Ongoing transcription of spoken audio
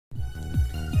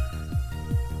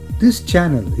This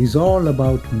channel is all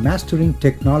about mastering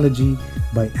technology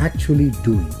by actually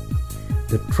doing.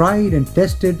 The tried and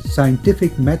tested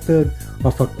scientific method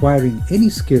of acquiring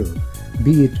any skill,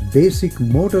 be it basic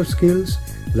motor skills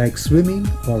like swimming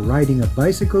or riding a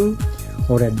bicycle,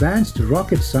 or advanced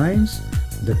rocket science,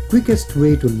 the quickest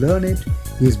way to learn it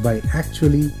is by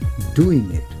actually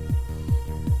doing it.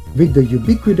 With the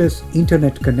ubiquitous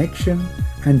internet connection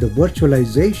and the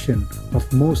virtualization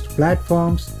of most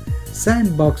platforms,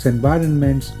 sandbox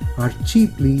environments are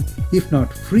cheaply, if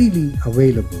not freely,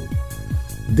 available.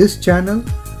 This channel,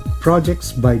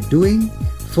 Projects by Doing,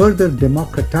 further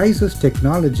democratizes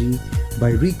technology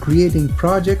by recreating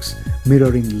projects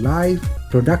mirroring live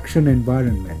production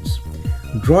environments.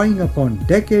 Drawing upon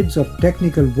decades of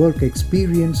technical work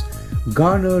experience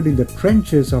garnered in the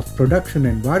trenches of production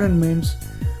environments,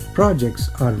 projects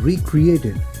are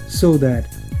recreated so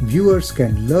that viewers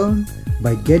can learn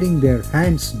by getting their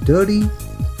hands dirty,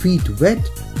 feet wet,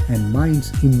 and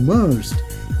minds immersed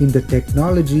in the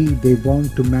technology they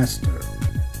want to master.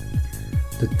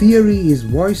 The theory is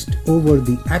voiced over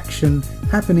the action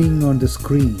happening on the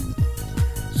screen.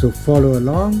 So follow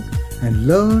along and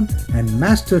learn and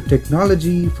master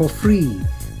technology for free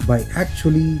by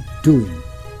actually doing.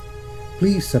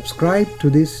 Please subscribe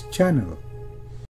to this channel.